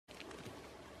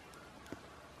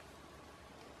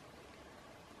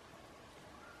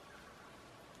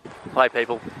Hi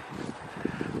people.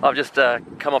 I've just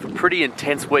come off a pretty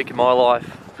intense week in my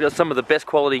life. We've got some of the best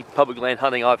quality public land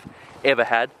hunting I've ever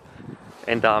had,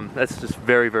 and that's just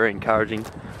very, very encouraging.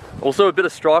 Also a bit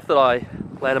of strife that I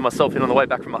landed myself in on the way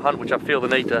back from a hunt, which I feel the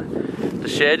need to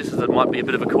share, just as it might be a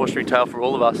bit of a cautionary tale for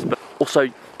all of us. But also,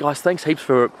 guys, thanks heaps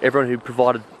for everyone who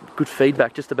provided good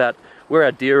feedback just about where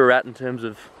our deer are at in terms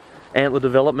of antler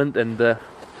development and the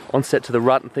onset to the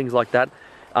rut and things like that.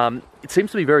 It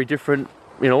seems to be very different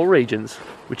in all regions,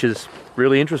 which is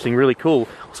really interesting, really cool.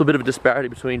 Also a bit of a disparity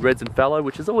between reds and fallow,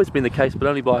 which has always been the case, but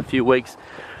only by a few weeks.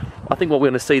 I think what we're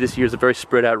going to see this year is a very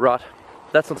spread out rut.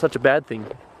 That's not such a bad thing.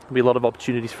 There'll be a lot of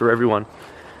opportunities for everyone.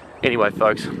 Anyway,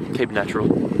 folks, keep it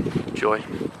natural. Enjoy.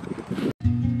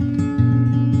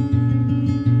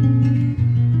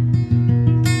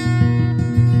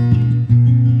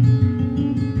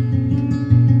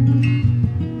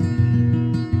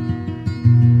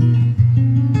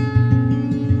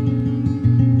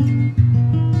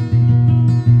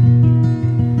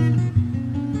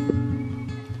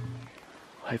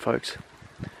 Hey folks,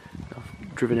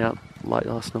 I've driven out late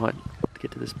last night to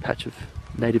get to this patch of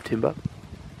native timber,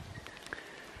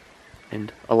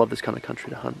 and I love this kind of country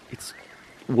to hunt. It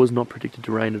was not predicted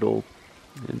to rain at all,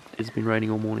 and it's been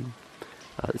raining all morning.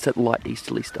 It's that light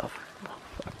easterly stuff.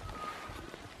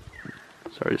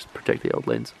 Sorry, just protect the old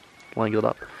lens, laying it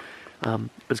up. But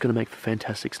it's going to make for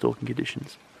fantastic stalking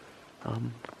conditions.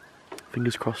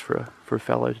 Fingers crossed for a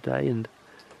fallow today, and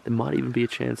there might even be a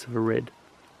chance of a red,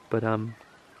 but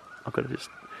I've got to just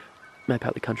map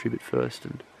out the country a bit first,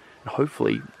 and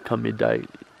hopefully come midday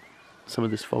some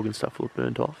of this fog and stuff will have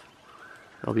burnt off.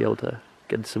 I'll be able to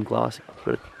get into some glass. I've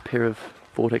got a pair of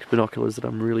Vortex binoculars that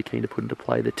I'm really keen to put into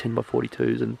play. They're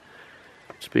 10x42s, and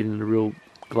just been in a real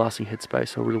glassing headspace,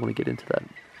 so I really want to get into that.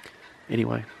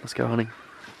 Anyway, let's go hunting.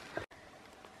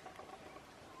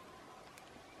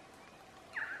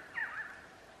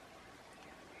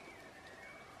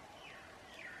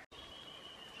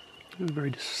 A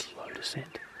very slow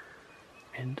descent,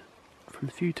 and from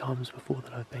the few times before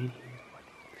that I've been here,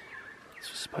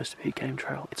 it's supposed to be a game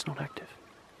trail. It's not active.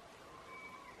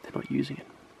 They're not using it.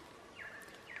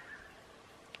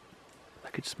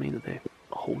 That could just mean that they're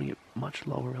holding it much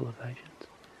lower elevations.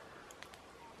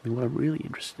 I mean, what I'm really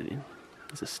interested in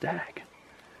is a stag.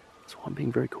 That's why I'm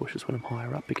being very cautious when I'm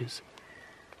higher up, because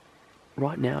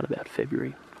right now at about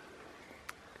February,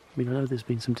 I mean, I know there's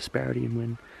been some disparity in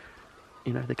when,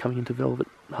 you know, they're coming into velvet,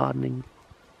 hardening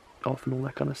off and all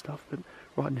that kind of stuff, but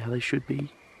right now they should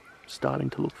be starting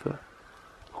to look for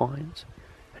hinds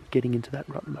and getting into that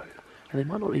rut mode. And they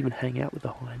might not even hang out with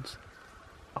the hinds.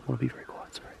 I want to be very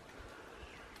quiet, sorry.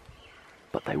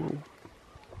 But they will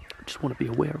just want to be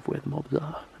aware of where the mobs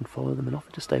are and follow them, and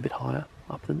often to stay a bit higher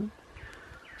up than them.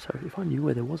 So if I knew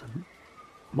where there was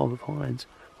a mob of hinds,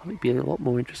 I would be a lot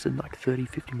more interested in like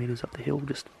 30-50 metres up the hill,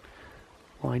 just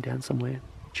lying down somewhere,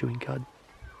 chewing cud.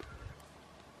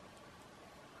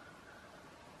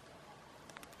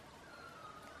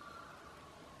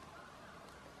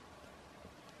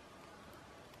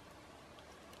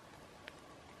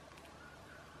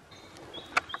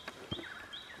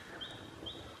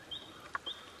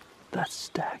 That's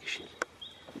stag shit.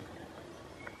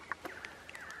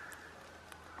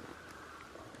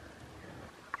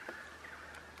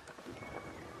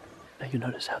 Now you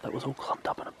notice how that was all clumped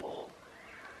up in a ball.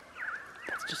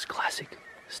 That's just classic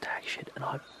stag shit, and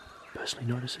I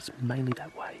personally notice it's mainly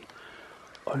that way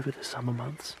over the summer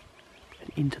months and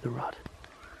into the rut.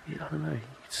 I don't know, you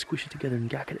squish it together and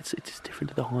gack it. It's just different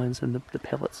to the hinds and the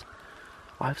pellets.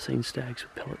 I've seen stags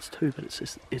with pellets too, but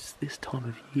it's this time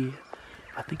of year.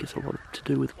 I think it's a lot to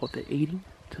do with what they're eating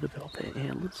to develop their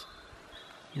antlers.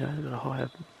 You know, they've got a higher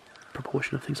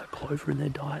proportion of things like clover in their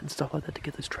diet and stuff like that to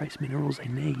get those trace minerals they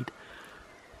need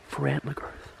for antler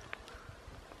growth.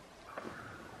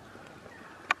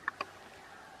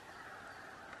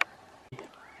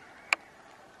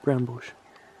 Brown bush.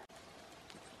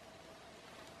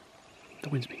 The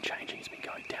wind's been changing, it's been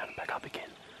going down and back up again.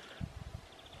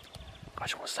 I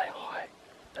just want to say hi.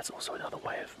 That's also another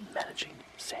way of managing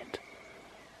scent.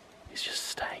 Is just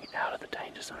staying out of the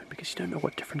danger zone, because you don't know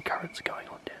what different currents are going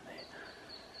on down there.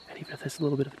 And even if there's a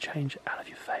little bit of a change out of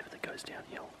your favour that goes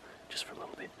downhill, just for a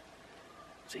little bit,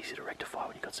 it's easy to rectify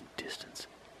when you've got some distance.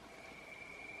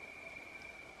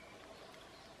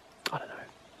 I don't know,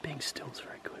 being still is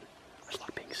very good. I just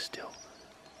like being still.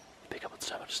 You pick up on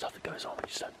so much stuff that goes on when you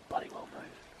just don't bloody well move.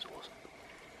 It's awesome.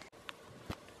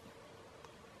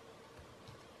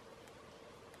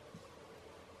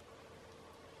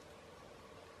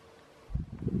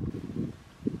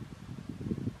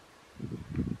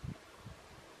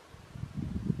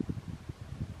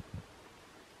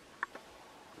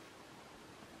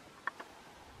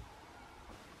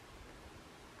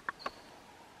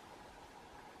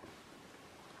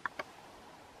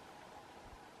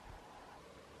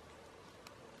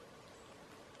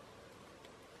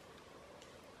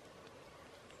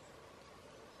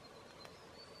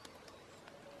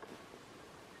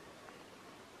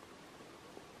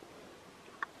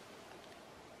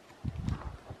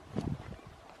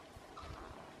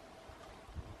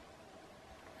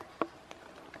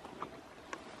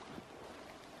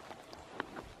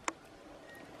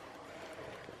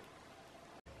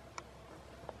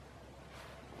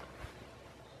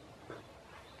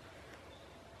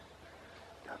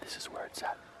 this is where it's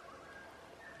at.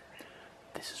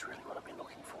 This is really what I've been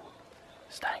looking for.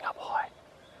 Staying up high.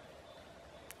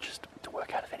 Just to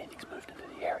work out if anything's moved into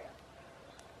the area.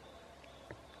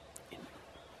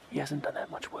 He hasn't done that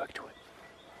much work to it.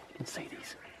 You can see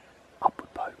these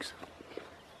upward pokes.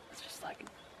 It's just like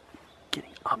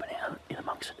getting up and out in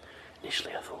amongst it.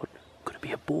 Initially I thought, could it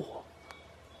be a boar?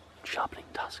 Sharpening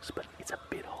tusks, but it's a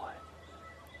bit high.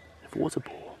 If it was a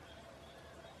boar,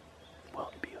 well,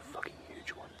 it'd be a fucking huge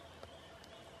one.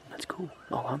 And that's cool.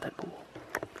 I'll hunt that boar.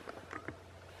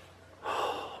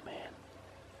 Oh man.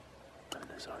 I'm in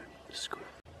the zone. This is good.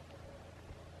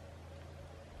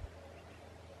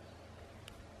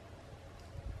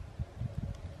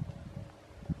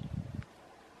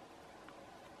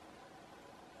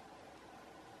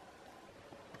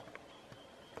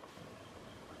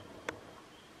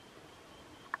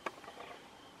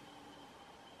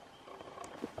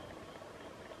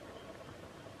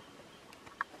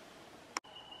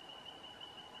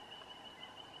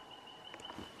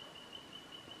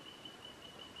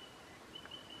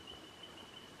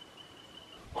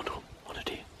 On a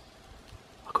deer.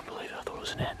 I couldn't believe it. I thought it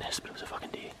was an ant nest, but it was a fucking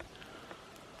deer.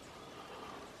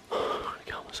 I'm gonna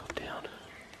calm myself down.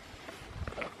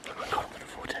 I got him with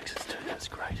the vortexes too, that's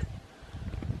great.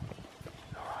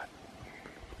 Alright.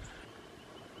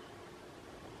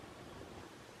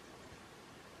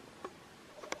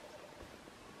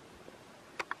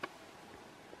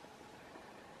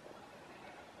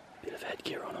 Bit of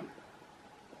headgear on him.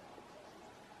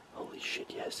 Holy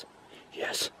shit, yes.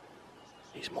 Yes!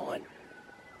 He's mine.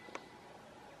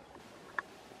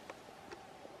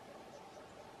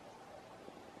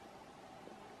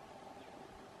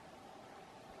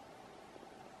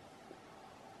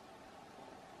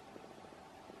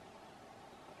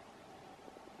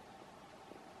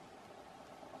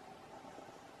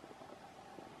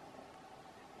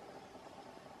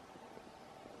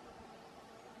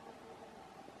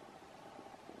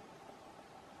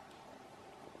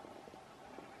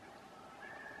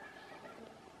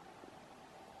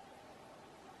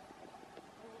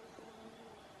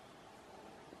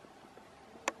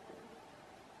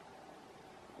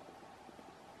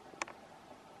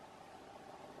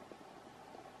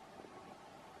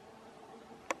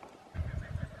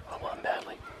 I want him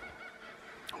badly.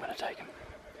 I'm gonna take him.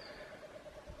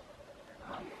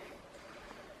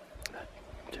 About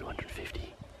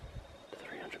 250 to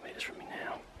 300 metres from me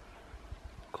now.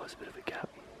 Close a bit of a gap.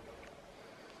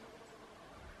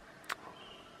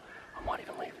 I might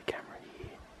even leave the camera here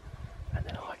and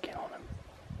then hike in on him.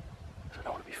 Because I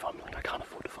don't want to be fumbling. I can't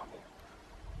afford to fumble.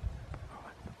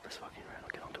 Alright, let's fucking around. I'll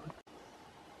get onto it.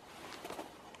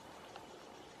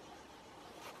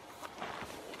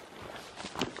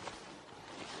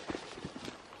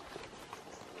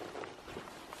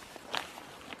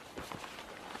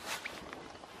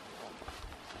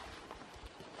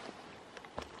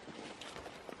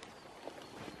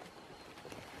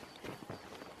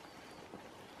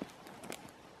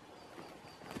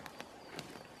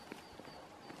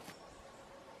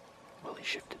 He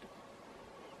shifted.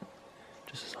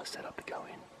 Just as I set up to go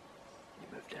in, he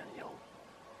moved downhill,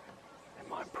 and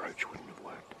my approach wouldn't have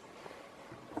worked.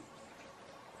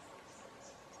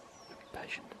 Be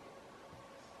patient.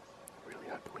 I really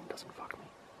hope the wind doesn't fuck me.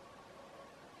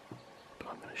 But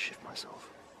I'm going to shift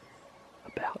myself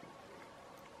about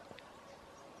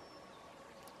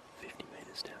 50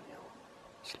 metres downhill,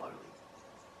 slowly,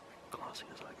 glancing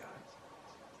as I go.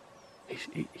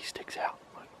 He sticks out,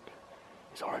 like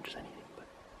he's orange as anything, but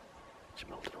it's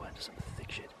melted away into some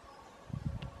thick shit.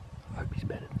 I hope he's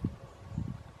bedded.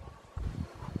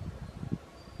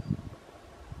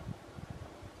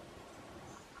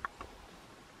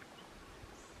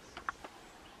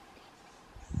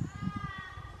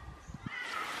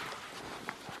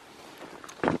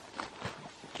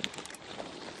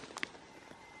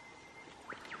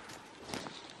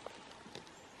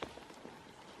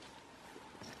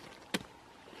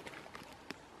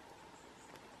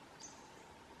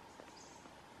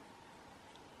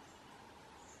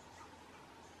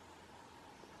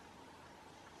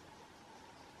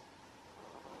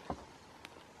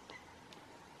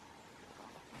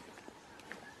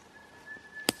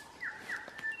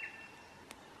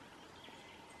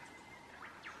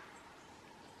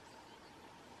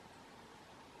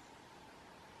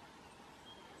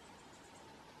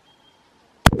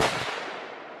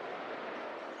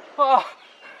 Oh.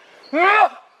 No!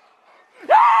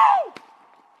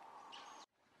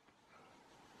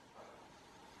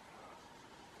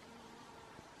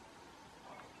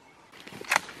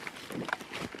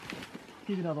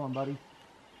 Here's another one, buddy.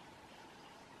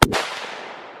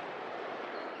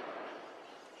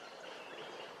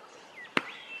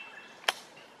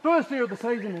 First deer of the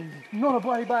season and not a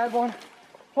bloody bad one.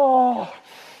 Oh,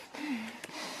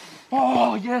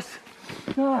 oh yes.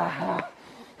 Ah.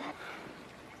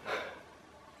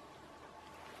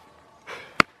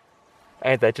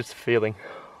 Ain't that just a feeling?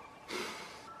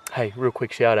 Hey, real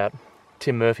quick shout out,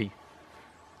 Tim Murphy.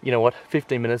 You know what?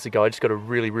 15 minutes ago, I just got a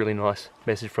really nice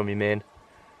message from you, man.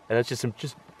 And that's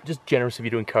just generous of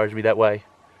you to encourage me that way.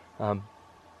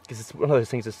 Because it's one of those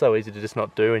things that's so easy to just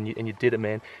not do, and you did it,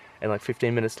 man. And like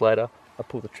 15 minutes later, I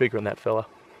pulled the trigger on that fella.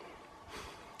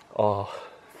 Oh,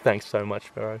 thanks so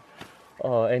much, bro.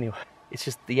 Oh, anyway, it's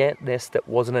just the ant nest that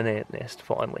wasn't an ant nest,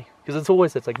 finally. Because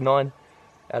it's like 9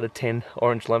 out of 10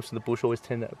 orange lumps in the bush always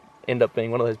tend to end up being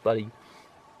one of those bloody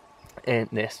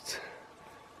ant nests.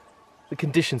 The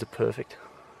conditions are perfect.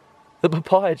 The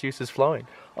papaya juice is flowing.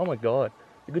 Oh my god,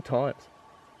 the good times.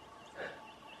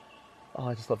 Oh,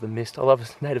 I just love the mist. I love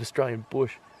this native Australian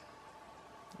bush.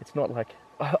 It's not like,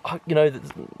 you know,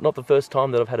 it's not the first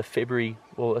time that I've had a February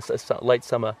or a late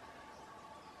summer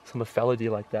fallow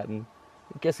deer like that. And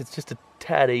I guess it's just a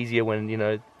tad easier when, you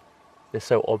know, they're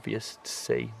so obvious to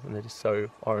see and they're just so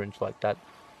orange like that.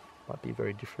 Might be a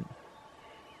very different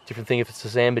thing if it's a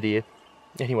sambar deer.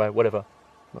 Anyway, whatever.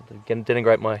 Not to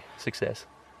denigrate my success.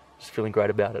 Just feeling great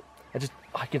about it.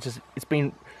 It's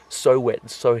been so wet,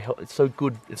 it's so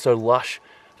good, it's so lush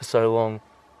for so long.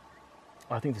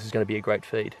 I think this is going to be a great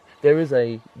feed. There is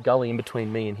a gully in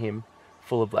between me and him,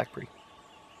 full of blackberry,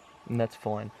 and that's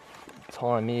fine.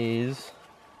 Time is,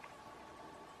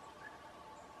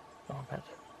 about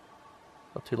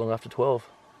not too long after 12,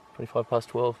 25 past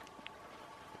 12.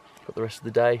 Got the rest of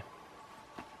the day.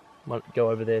 Might go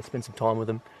over there, spend some time with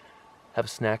them, have a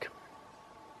snack.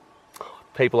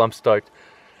 People, I'm stoked.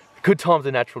 Good times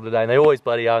are natural today, and they always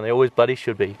bloody are, and they always bloody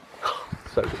should be.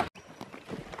 So good.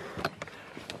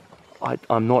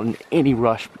 I'm not in any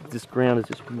rush. This ground is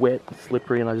just wet and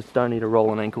slippery, and I just don't need to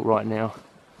roll an ankle right now.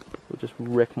 It'll just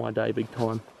wreck my day big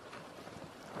time.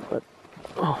 But,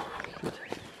 oh, shit.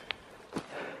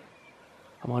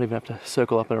 I might even have to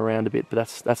circle up and around a bit, but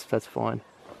that's fine.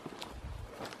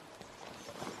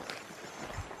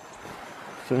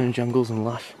 Fern jungles and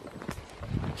lush.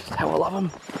 Just how I love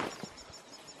them.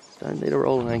 Don't need to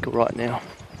roll an ankle right now.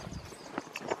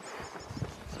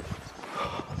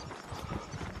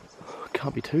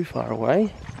 Can't be too far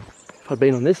away. If I'd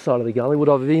been on this side of the gully, would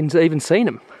I have even seen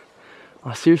him?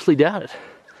 I seriously doubt it.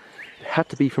 It had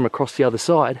to be from across the other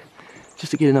side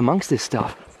just to get in amongst this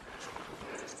stuff.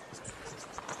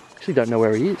 Actually don't know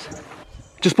where he is.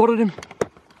 Just spotted him.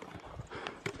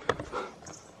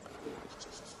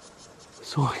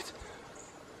 Sweet.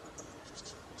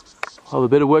 I'll have a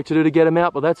bit of work to do to get him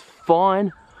out, but that's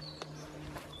fine.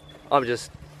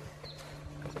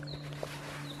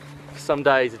 Some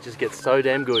days it just gets so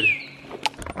damn good.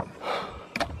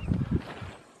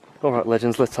 Alright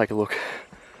legends, let's take a look.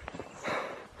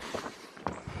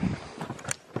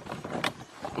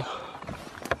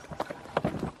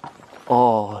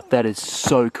 Oh, that is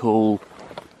so cool.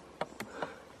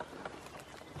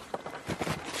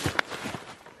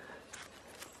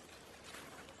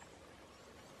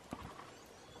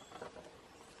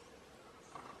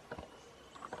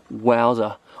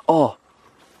 Wowza. Oh,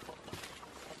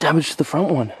 damage to the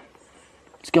front one.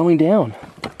 It's going down.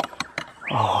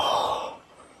 Oh,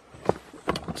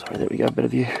 sorry, there we go, better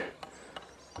view.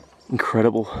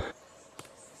 Incredible.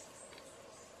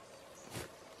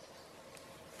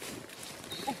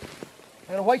 I'm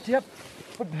gonna wait yep.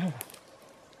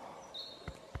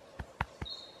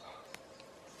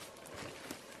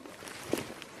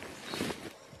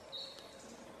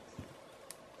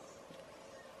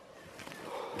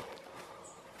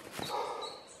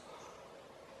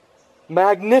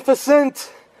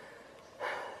 Magnificent!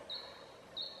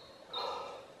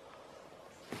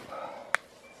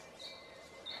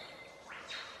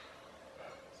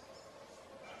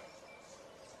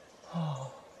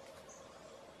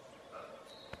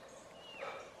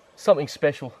 Something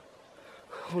special.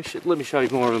 Oh shit, let me show you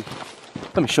more of them.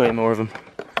 Let me show you more of them.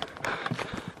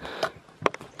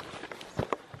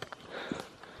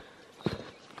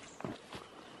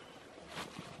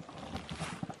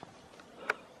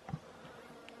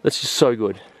 That's just so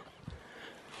good.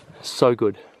 So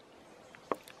good.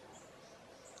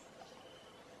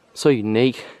 So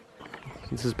unique.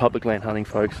 This is public land hunting,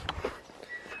 folks.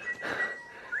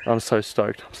 I'm so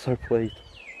stoked. I'm so pleased.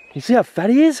 You see how fat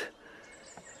he is?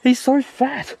 He's so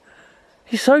fat.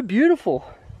 He's so beautiful.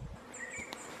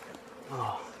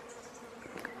 Oh.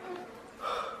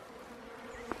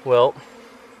 Well,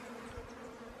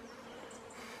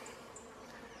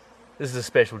 this is a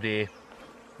special deer.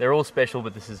 They're all special,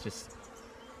 but this is just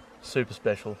super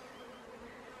special.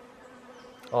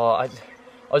 I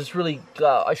was just really,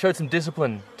 I showed some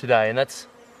discipline today, and that's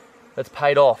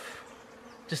paid off.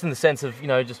 Just in the sense of, you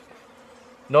know, just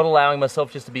not allowing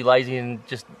myself just to be lazy and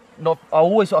just not,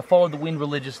 I followed the wind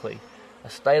religiously. I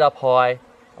stayed up high.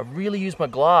 I really used my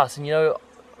glass, and you know,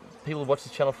 people who watched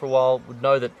this channel for a while would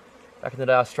know that back in the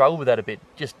day I struggled with that a bit.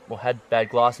 Just, well, had bad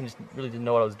glass and just really didn't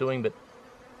know what I was doing, but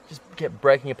just kept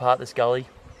breaking apart this gully.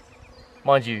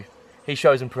 Mind you, he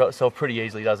shows himself pretty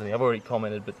easily, doesn't he? I've already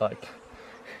commented, but like,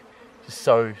 just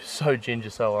so ginger,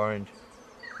 so orange.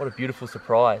 What a beautiful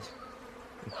surprise.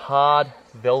 And hard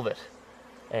velvet.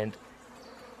 And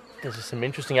there's just some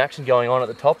interesting action going on at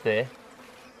the top there.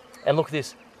 And look at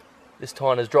this. This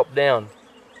tine has dropped down.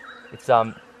 It's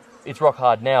rock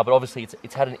hard now, but obviously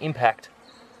it's had an impact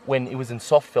when it was in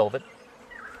soft velvet,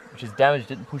 which has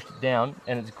damaged it and pushed it down,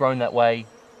 and it's grown that way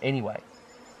anyway.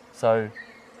 So,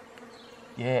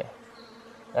 yeah,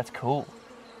 that's cool.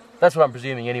 That's what I'm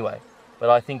presuming anyway. But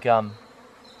I think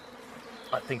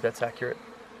that's accurate.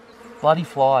 Bloody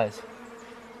flies.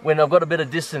 When I've got a bit of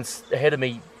distance ahead of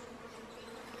me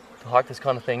to hike this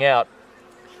kind of thing out,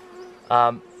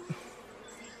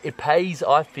 it pays,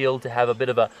 I feel, to have a bit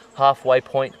of a halfway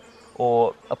point,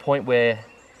 or a point where,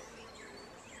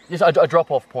 just a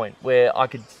drop-off point, where I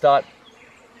could start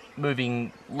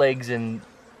moving legs and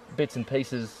bits and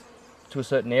pieces to a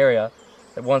certain area.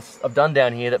 That once I've done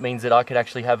down here, that means that I could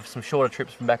actually have some shorter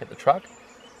trips from back at the truck.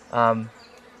 I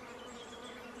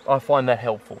find that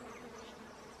helpful.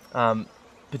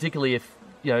 Particularly if,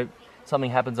 you know,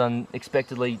 something happens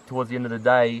unexpectedly towards the end of the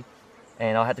day,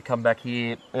 and I had to come back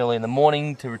here early in the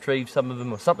morning to retrieve some of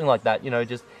them or something like that, you know,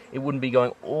 just, it wouldn't be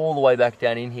going all the way back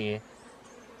down in here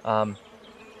to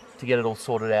get it all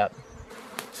sorted out.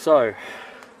 So,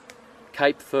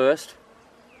 cape first.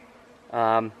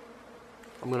 I'm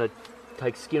going to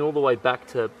take skin all the way back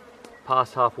to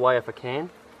past halfway if I can.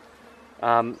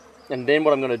 And then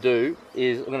what I'm going to do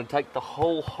is I'm going to take the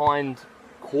whole hind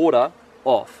quarter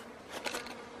off.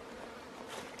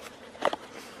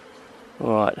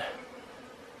 Alright.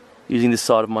 Using this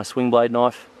side of my swing blade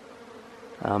knife.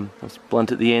 It's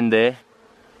blunt at the end there,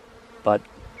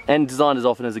 and designed as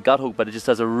often as a gut hook, but it just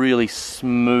has a really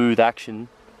smooth action.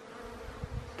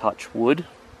 Touch wood.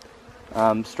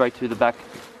 Straight to the back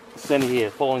center here,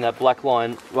 following that black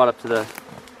line right up to the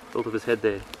hilt of his head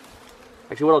there.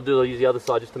 Actually, what I'll do, I'll use the other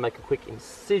side just to make a quick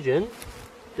incision,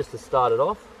 just to start it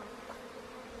off.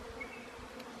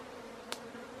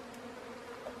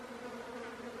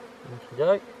 There we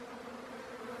go.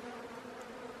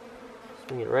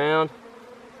 Swing it around.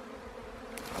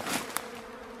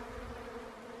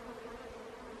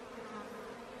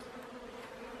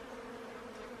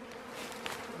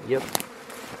 Yep.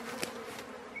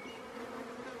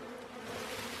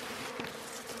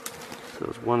 So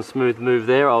there's one smooth move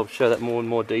there. I'll show that more and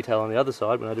more detail on the other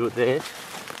side when I do it there.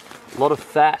 A lot of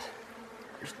fat.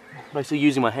 Just basically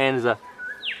using my hand as a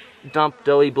dump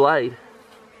doughy blade.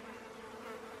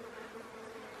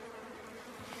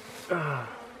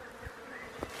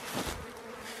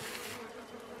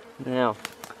 Now,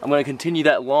 I'm going to continue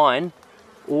that line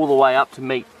all the way up to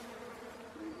meet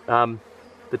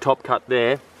the top cut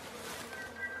there.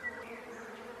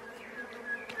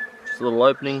 Just a little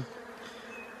opening.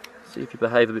 See if you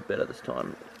behave a bit better this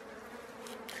time.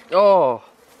 Oh,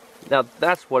 now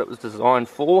that's what it was designed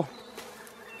for.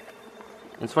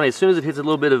 And it's funny, as soon as it hits a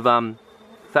little bit of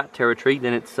fat territory,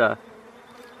 then it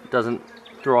doesn't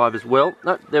drive as well.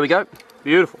 No, there we go.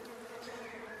 Beautiful.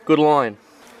 Good line.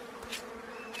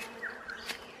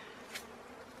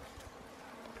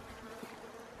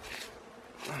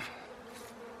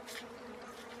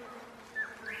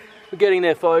 We're getting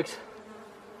there, folks.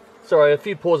 Sorry, a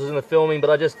few pauses in the filming, but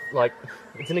I just, like,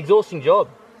 it's an exhausting job.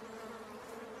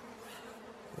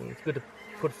 And it's good to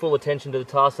put full attention to the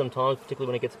task sometimes, particularly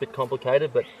when it gets a bit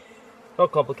complicated, but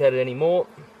not complicated anymore.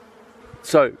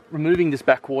 So, removing this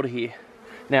back quarter here.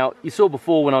 Now, you saw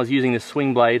before when I was using this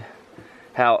swing blade,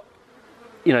 how,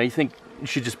 you know, you think you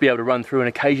should just be able to run through, and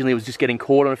occasionally it was just getting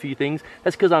caught on a few things.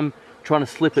 That's because I'm trying to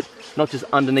slip it, not just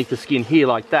underneath the skin here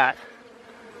like that,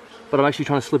 but I'm actually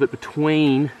trying to slip it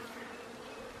between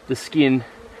the skin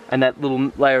and that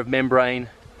little layer of membrane,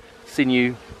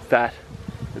 sinew, fat,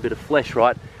 a bit of flesh,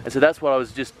 right? And so that's what I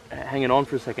was just hanging on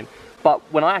for a second. But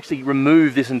when I actually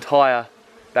remove this entire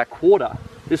back quarter,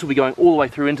 this will be going all the way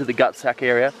through into the gut sac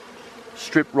area,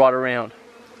 strip right around.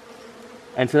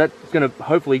 And so that's going to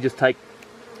hopefully just take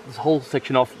this whole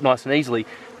section off nice and easily.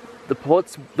 The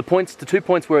 2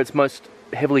 points where it's most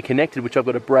heavily connected, which I've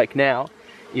got to break now,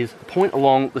 is the point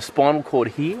along the spinal cord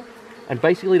here, and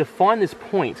basically to find this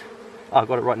point, oh, I've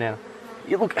got it right now.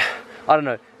 You look, I don't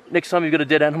know, next time you've got a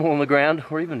dead animal on the ground,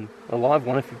 or even a live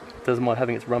one if it doesn't mind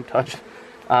having its rump touched,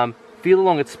 feel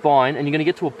along its spine, and you're going to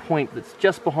get to a point that's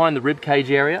just behind the rib cage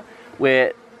area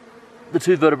where the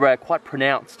two vertebrae are quite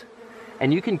pronounced,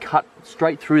 and you can cut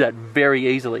straight through that very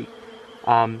easily.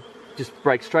 Just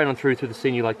break straight on through the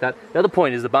sinew like that. The other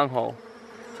point is the bunghole.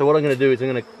 So what I'm going to do is I'm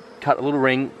going to cut a little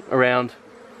ring around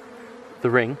the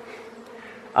ring,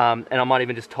 and I might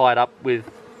even just tie it up with,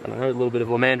 I don't know, a little bit of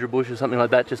lamandra bush or something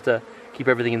like that, just to keep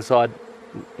everything inside.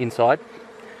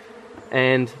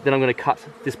 And then I'm going to cut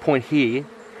this point here,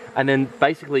 and then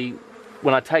basically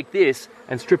when I take this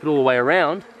and strip it all the way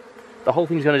around, the whole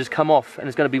thing's going to just come off, and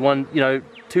it's going to be one, you know,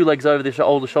 2 legs over the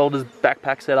shoulders,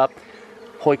 backpack set up,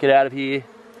 hoik it out of here.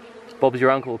 Bob's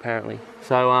your uncle apparently.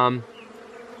 So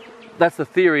that's the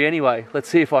theory anyway. Let's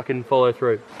see if I can follow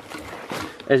through.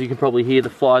 As you can probably hear, the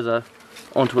flies are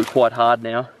onto it quite hard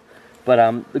now.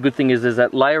 But the good thing is there's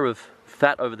that layer of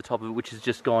fat over the top of it which has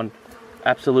just gone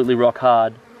absolutely rock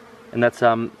hard. And that's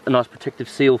a nice protective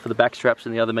seal for the back straps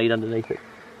and the other meat underneath it.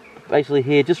 Basically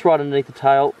here, just right underneath the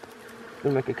tail, I'm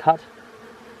going to make a cut.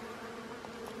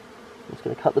 I'm just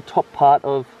going to cut the top part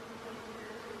of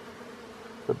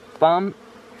the bum.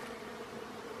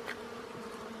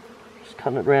 Just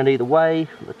cutting it around either way,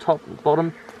 from the top and the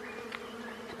bottom.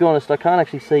 To be honest, I can't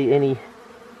actually see any,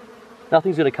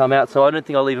 nothing's going to come out, so I don't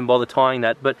think I'll even bother tying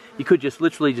that, but you could just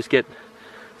literally just get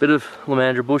a bit of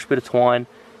lamandra bush, bit of twine,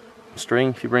 string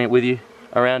if you bring it with you,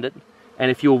 around it.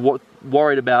 And if you're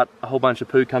worried about a whole bunch of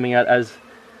poo coming out as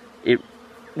it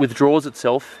withdraws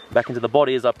itself back into the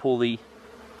body as I pull the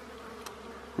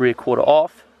rear quarter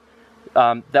off,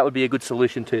 that would be a good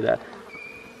solution to that.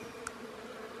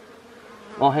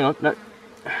 Oh, hang on, no.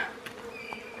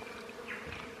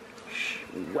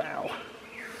 Wow.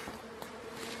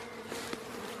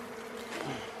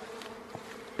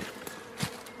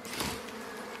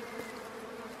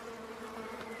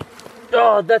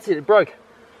 Oh, that's it, it broke.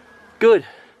 Good,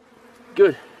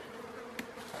 good,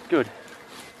 good.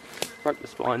 Broke the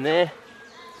spine there.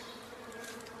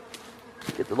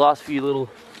 Get the last few little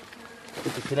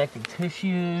bits of connecting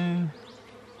tissue.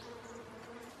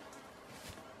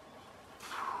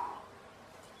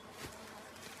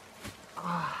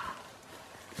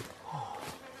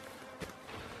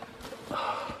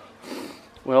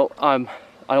 Well, I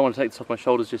don't want to take this off my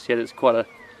shoulders just yet.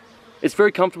 It's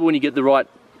very comfortable when you get the right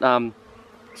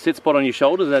sit spot on your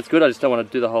shoulders, and that's good. I just don't want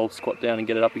to do the whole squat down and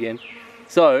get it up again.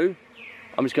 So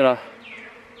I'm just gonna,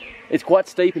 it's quite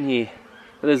steep in here.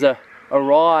 There's a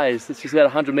rise. It's just about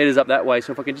 100 meters up that way.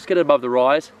 So if I can just get it above the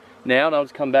rise now, and I'll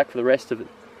just come back for the rest of it.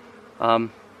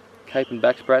 Cape and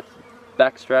back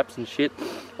straps and shit.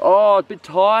 Oh, a bit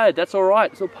tired. That's all right.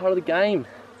 It's all part of the game.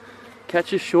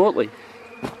 Catch us shortly.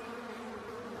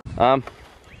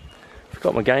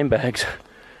 Forgot my game bags.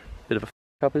 Bit of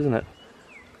a up, isn't it?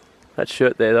 That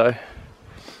shirt there though,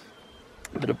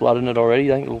 a bit of blood in it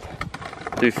already. I think it'll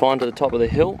do fine to the top of the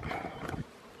hill.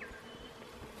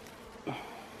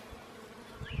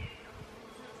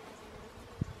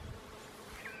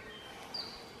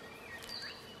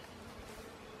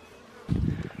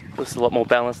 Looks a lot more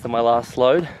balanced than my last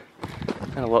load,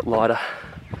 and a lot lighter.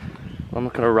 I'm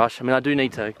not going to rush. I mean, I do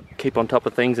need to keep on top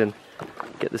of things and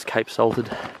get this cape salted,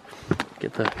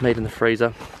 get the meat in the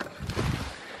freezer.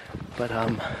 But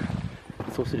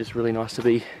it's also just really nice to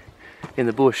be in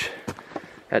the bush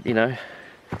at, you know,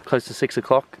 close to 6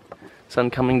 o'clock,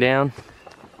 sun coming down.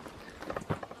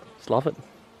 Just love it.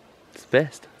 It's the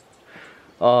best.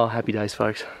 Oh, happy days,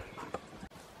 folks.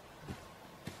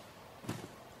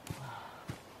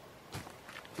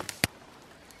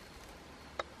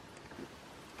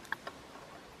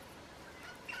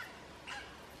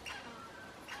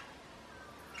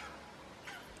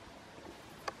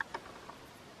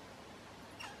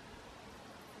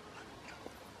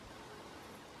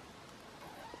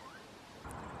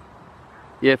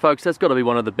 Yeah, folks, that's got to be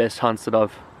one of the best hunts that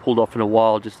I've pulled off in a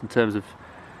while, just in terms of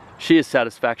sheer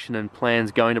satisfaction and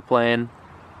plans going to plan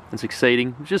and succeeding.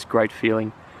 It was just a great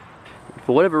feeling.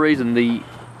 For whatever reason, the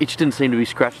itch didn't seem to be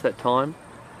scratched that time,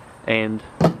 and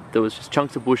there was just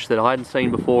chunks of bush that I hadn't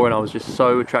seen before, and I was just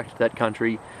so attracted to that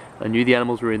country. I knew the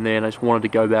animals were in there, and I just wanted to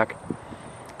go back.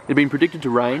 It had been predicted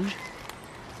to rain,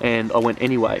 and I went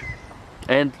anyway.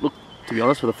 And look, to be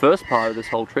honest, for the first part of this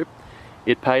whole trip,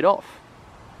 it paid off.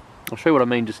 I'll show you what I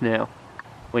mean just now,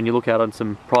 when you look out on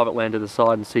some private land to the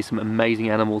side and see some amazing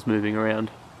animals moving around.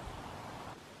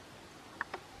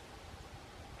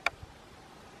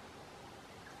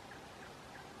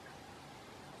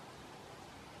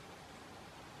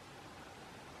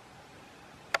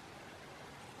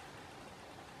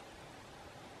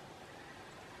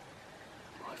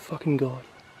 My fucking God.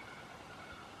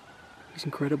 was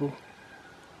incredible.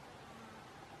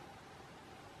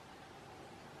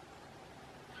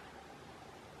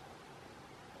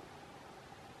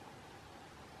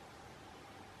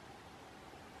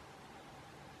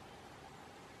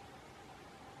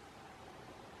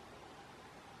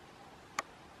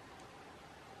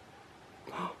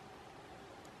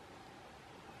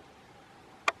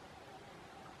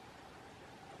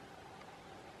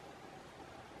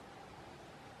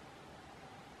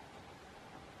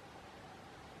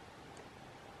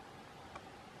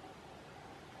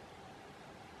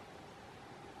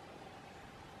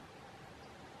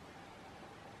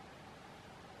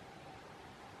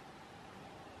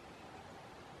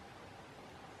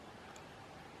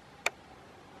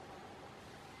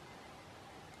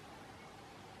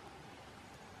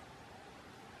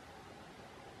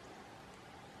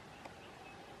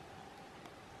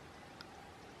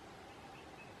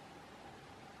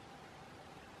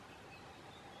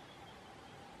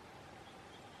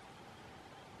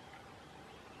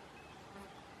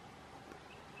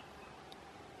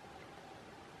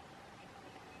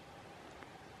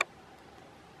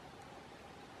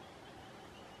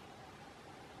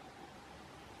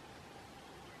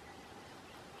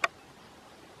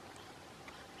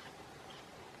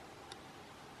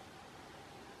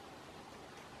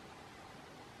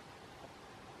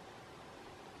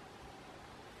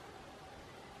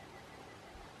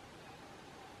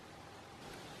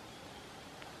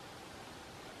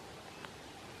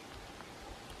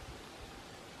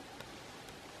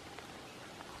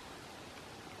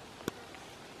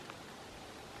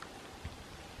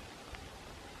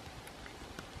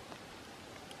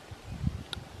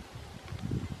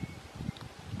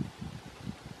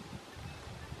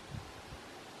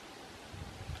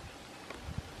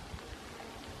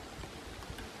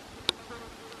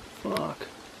 Fuck.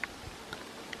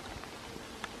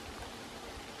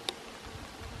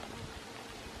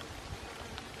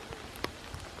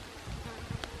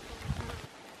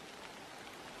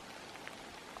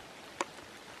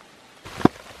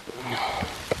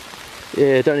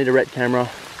 Yeah, don't need a ret camera.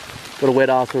 Got a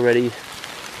wet ass already.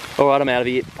 Alright, I'm out of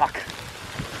here. Fuck.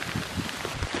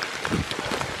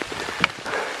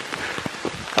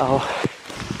 Oh,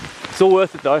 it's all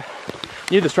worth it though.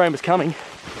 Knew the strain was coming,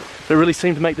 but it really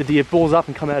seemed to make the deer balls up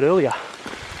and come out earlier.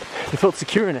 I felt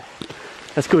secure in it.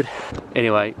 That's good.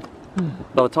 Anyway,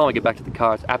 by the time I get back to the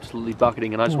car, it's absolutely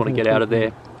bucketing and I just want to get out of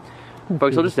there.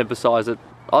 Folks, I'll just emphasise that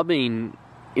I've been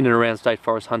in and around state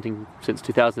forest hunting since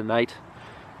 2008,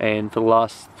 and for the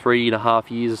last 3.5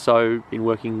 years or so been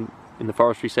working in the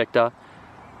forestry sector.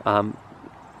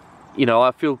 You know,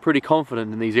 I feel pretty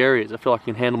confident in these areas. I feel like I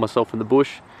can handle myself in the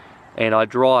bush, and I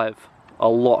drive a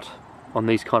lot on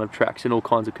these kind of tracks in all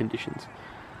kinds of conditions.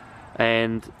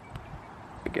 And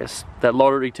I guess that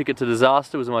lottery ticket to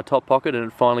disaster was in my top pocket and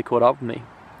it finally caught up with me.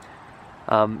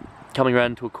 Coming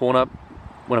around into a corner,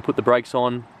 when I put the brakes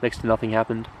on, next to nothing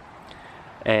happened.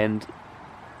 And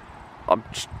I'm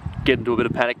just getting into a bit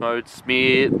of panic mode,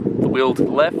 smear the wheel to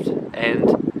the left and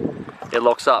it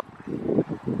locks up.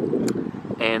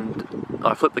 And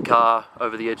I flip the car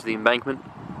over the edge of the embankment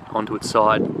onto its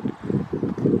side,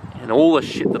 and all the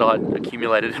shit that I'd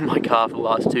accumulated in my car for the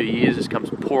last 2 years just comes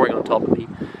pouring on top of me.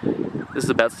 This is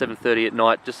about 7:30 at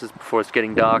night, just as before it's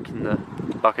getting dark in the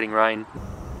bucketing rain.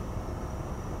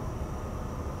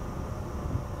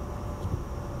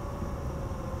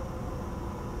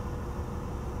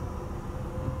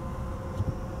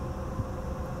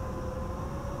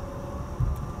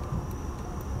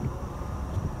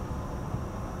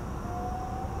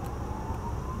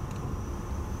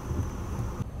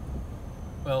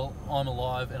 Well, I'm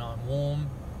alive and I'm warm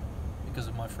because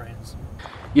of my friends.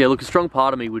 Yeah, look, a strong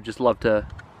part of me would just love to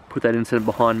put that incident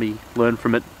behind me, learn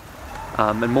from it,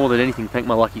 and more than anything thank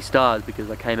my lucky stars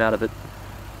because I came out of it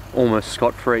almost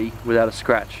scot-free without a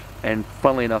scratch, and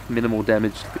funnily enough minimal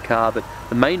damage to the car. But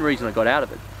the main reason I got out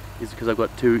of it is because I've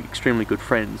got two extremely good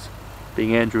friends,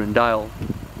 being Andrew and Dael,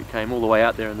 who came all the way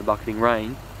out there in the bucketing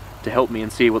rain to help me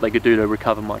and see what they could do to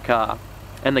recover my car,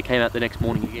 and they came out the next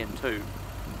morning again too.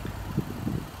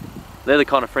 They're the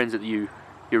kind of friends that you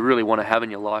really want to have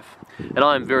in your life, and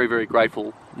I am very, very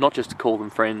grateful not just to call them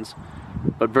friends,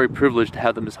 but very privileged to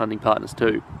have them as hunting partners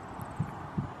too.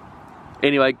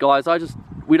 Anyway guys,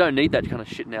 we don't need that kind of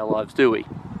shit in our lives, do we?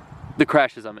 The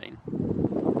crashes, I mean.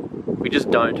 We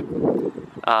just don't.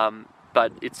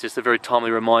 But it's just a very timely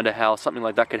reminder how something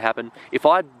like that could happen. If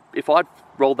I'd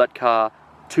rolled that car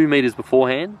 2 meters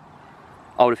beforehand,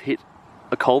 I would have hit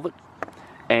a culvert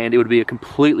and it would be a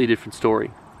completely different story.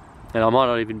 And I might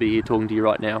not even be here talking to you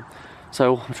right now.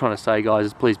 So all I'm trying to say, guys,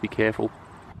 is please be careful.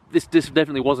 this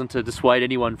definitely wasn't to dissuade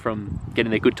anyone from getting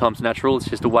their good times natural. It's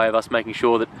just a way of us making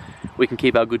sure that we can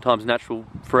keep our good times natural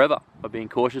forever by being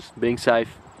cautious, being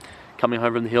safe, coming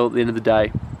home from the hill at the end of the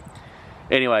day.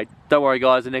 Anyway, don't worry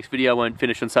guys, the next video won't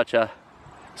finish on such a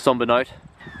somber note.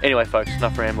 Anyway folks,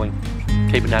 enough rambling.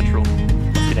 Keep it natural.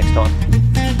 See you next time.